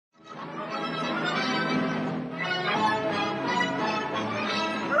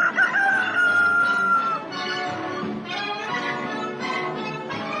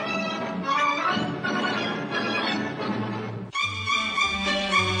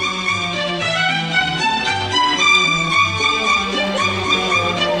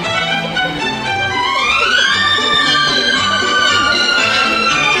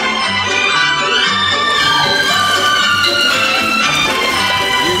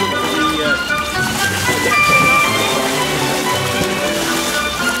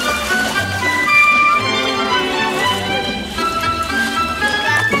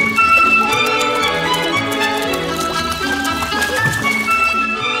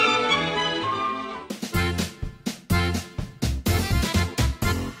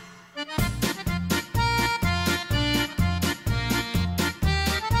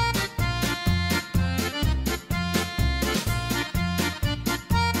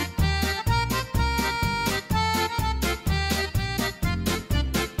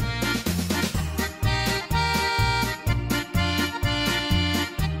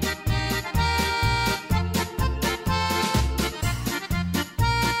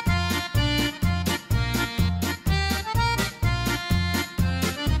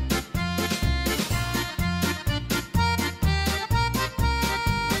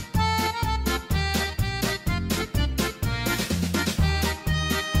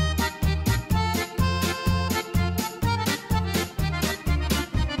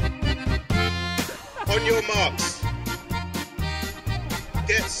On your marks.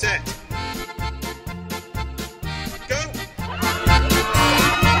 Get set. Go.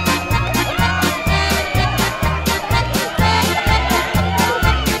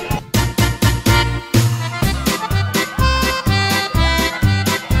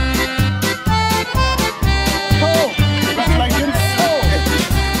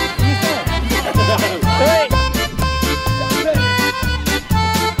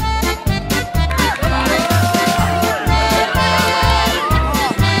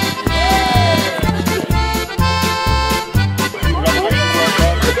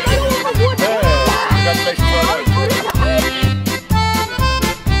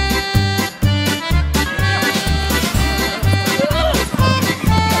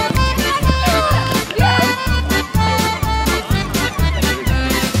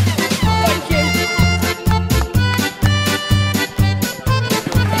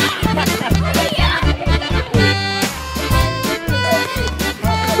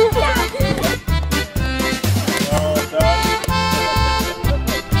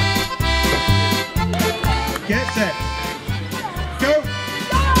 Get set. Go.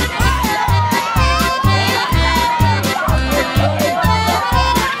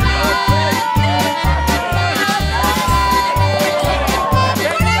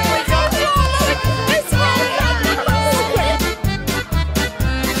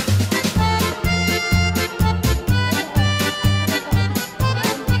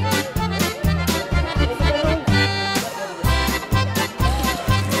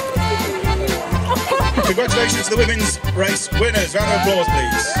 Congratulations to the women's race winners. Round of applause,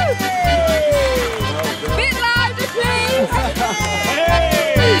 please. Bit louder, please.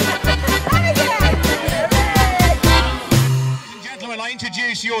 Ladies and gentlemen, I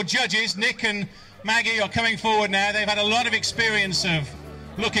introduce your judges. Nick and Maggie are coming forward now. They've had a lot of experience of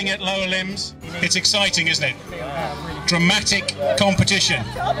looking at lower limbs. It's exciting, isn't it? Dramatic competition.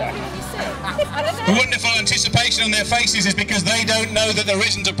 The wonderful anticipation on their faces is because they don't know that there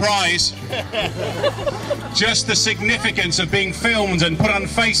isn't a prize. Just the significance of being filmed and put on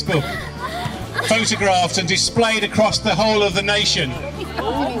Facebook, photographed and displayed across the whole of the nation.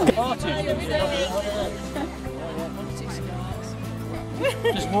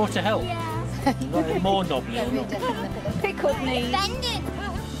 Does water help? More knobbly. Pickled knees.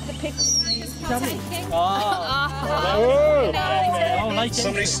 The pickled knees.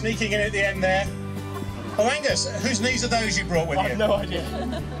 Somebody's sneaking in at the end there. Oh, Angus, whose knees are those you brought with you? I have no idea.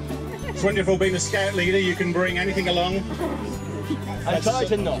 It's wonderful being a scout leader. You can bring anything along. I try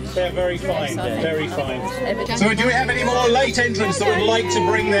to not. They're very fine, very fine. So do we have any more late entrants that would like to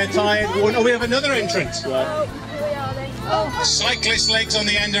bring their tired... Oh, we have another entrant. Cyclist legs on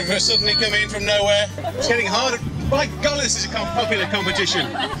the end of her suddenly come in from nowhere. It's getting harder. My God, this is a popular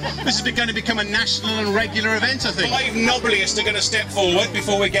competition. This is going to become a national and regular event, I think. 5 knobbliest are going to step forward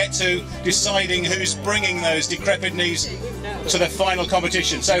before we get to deciding who's bringing those decrepit knees to the final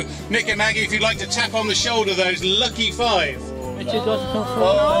competition. So, Nick and Maggie, if you'd like to tap on the shoulder of those lucky 5. Richard does come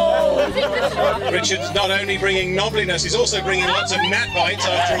forward. Richard's not only bringing knobbliness, he's also bringing lots of gnat bites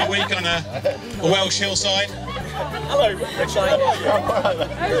after a week on a Welsh hillside. Hello, Richard.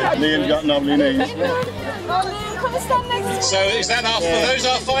 Liam's got knobbly knees. So is that those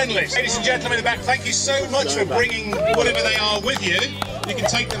are finalists. Ladies and gentlemen in the back, thank you so much for bringing whatever they are with you. You can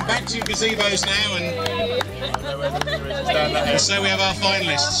take them back to your gazebos now, and so we have our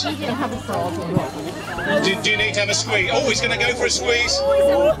finalists. Do you need to have a squeeze? Oh, he's going to go for a squeeze.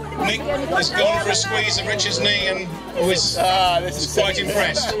 Nick has gone for a squeeze of Richard's knee and was quite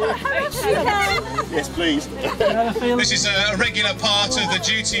impressed. Yes, please. This is a regular part of the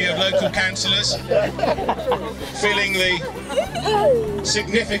duty of local councillors, feeling the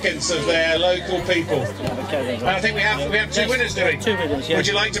significance of their local people. And I think we have 2 winners, do we? 2 winners, yeah. Would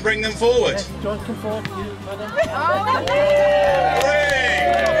you like to bring them forward? Do you want to come forward?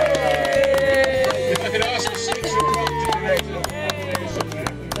 Hooray! If I could ask the sticks of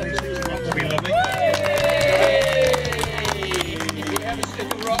rock to be lovely. We have a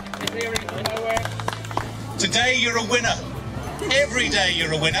stick of rock appearing from nowhere. Today you're a winner. Every day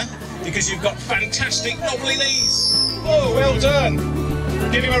you're a winner because you've got fantastic knobbly knees. Oh, well done.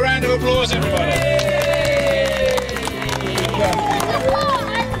 Give him a round of applause, everybody.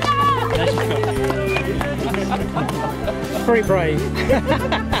 Very brave. Let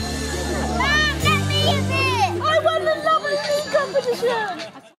me use it! I won the lovely knee competition!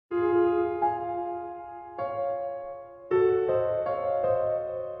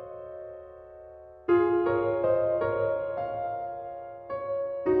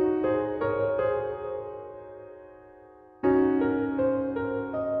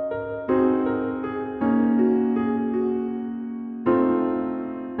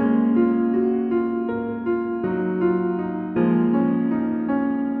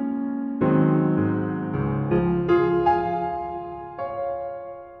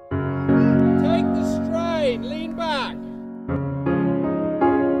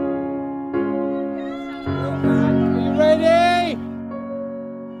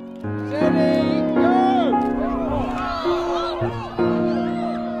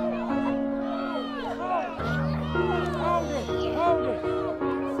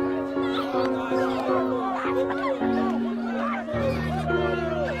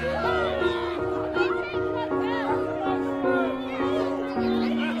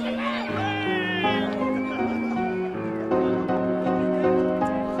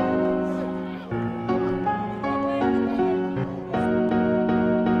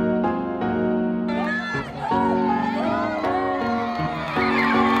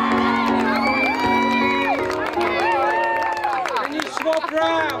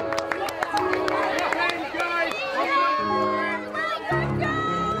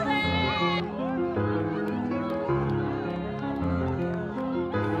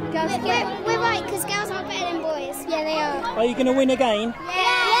 Yeah, we're right, because girls are better than boys. Yeah, they are. Are you going to win again?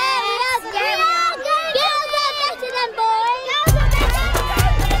 Yeah, girls are better than boys.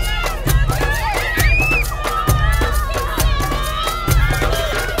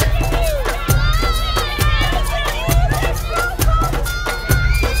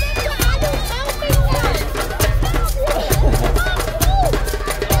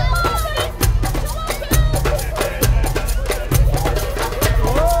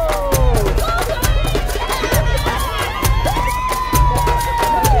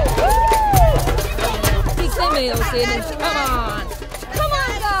 Come on! Come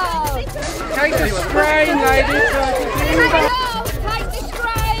on, girls! Take the strain, ladies. Take the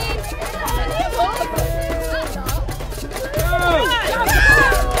strain!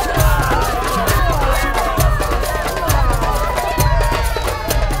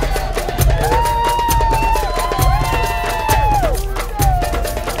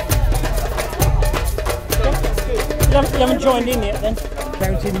 You haven't joined in yet then?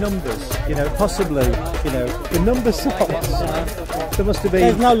 Counting numbers, you know, possibly, you know, the number size. There must have been.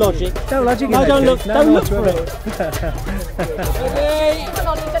 There's no logic. No logic in No, that, don't Jim. look. No, Don't no, look for whatsoever. Ready? Come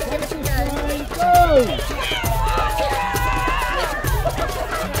on, you've got to give it a go!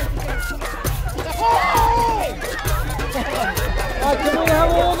 Right, can we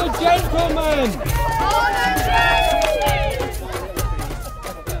have all the gentlemen?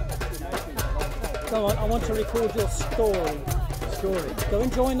 Go on, I want to record your story. Go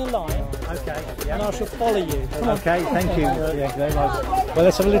and join the line. Okay, And I shall follow you. Come on. okay, thank you. Yeah, very much. Well,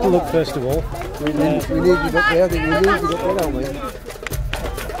 let's have a little look first of all. We need you up there, I think we need you up there, don't we?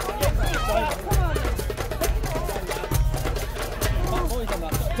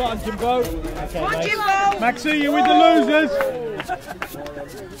 Come on, Jimbo. Okay, mate. Maxie, you with the losers?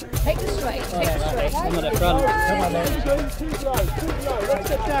 Take the straight, take the straight. I'm on the front. Come on then. Too low, let's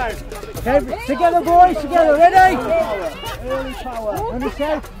get down. Okay, together, boys, together. Ready? Early power.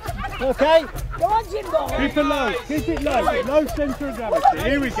 Understand? Okay. Go on, Jimbo! Keep it low, keep it low. Low centre of gravity.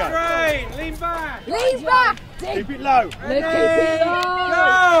 Here we go. Straight, lean back. Lean back! Keep it low. Keep it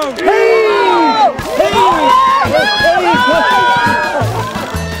low!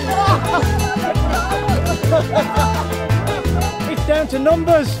 It's down to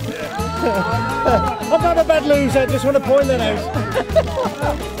numbers. I'm not a bad loser, just want to point that out.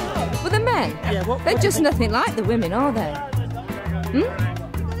 But the men, they're just nothing like the women, are they?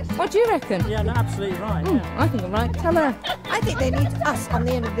 What do you reckon? Yeah, no, absolutely right. I think I'm right. Tell her. I think they need us on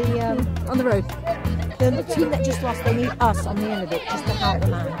the end of the On the road. the team that just lost. They need us on the end of it just to help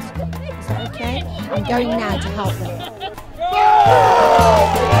them out. Is that okay? I'm going now to help them.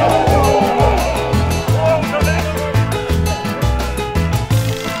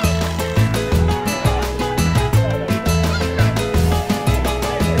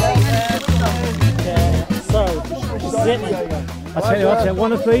 So, this is it then. I'll tell you what,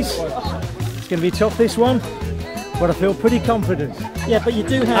 one of these. It's going to be tough, this one, but I feel pretty confident. Yeah, but you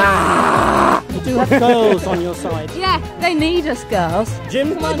do have girls on your side. Yeah, they need us, girls.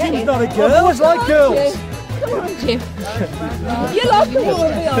 Jim, Come on, Jim's Jim. not a girl. I always like girls. Come on, Jim. You love the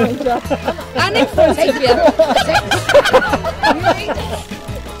woman behind you. And in front of you.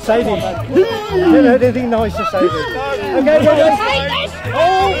 Sadie, you haven't heard anything nice to Sadie. Okay, ready?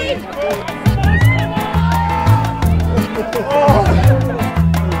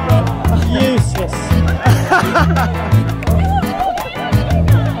 Useless.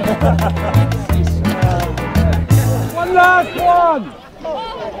 One last one.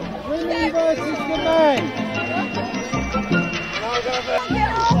 Women versus the men.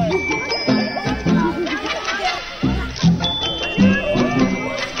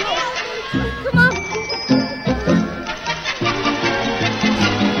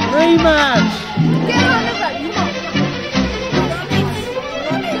 Rematch. Get on the road.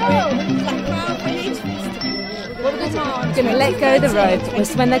 Come on. Good going to let go of the rope.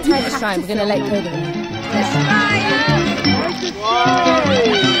 When they take the stride, we're going to let go of the rope.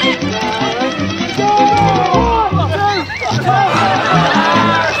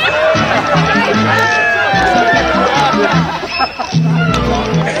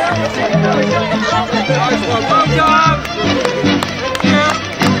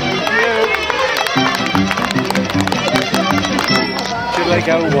 Should let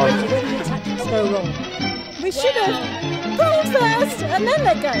go one. Go wrong. We should have pulled first and then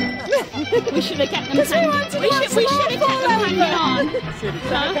let go. We should have kept them hanging on. We should have kept them hanging on.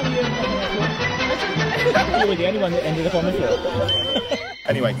 You were the only one that ended up on the floor.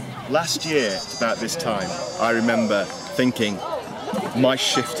 Anyway, last year, about this time, I remember thinking, my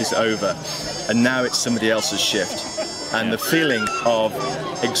shift is over, and now it's somebody else's shift. And the feeling of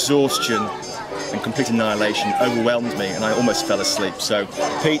exhaustion and complete annihilation overwhelmed me, and I almost fell asleep. So,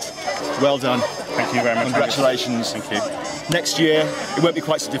 Pete, well done. Thank you very much. Congratulations. Thank you. Next year, it won't be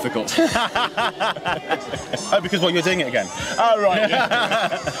quite so difficult. Oh, because what, you're doing it again? Oh, right. Yeah.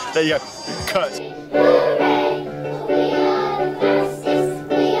 There you go. Cut.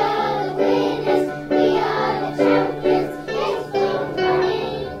 We are the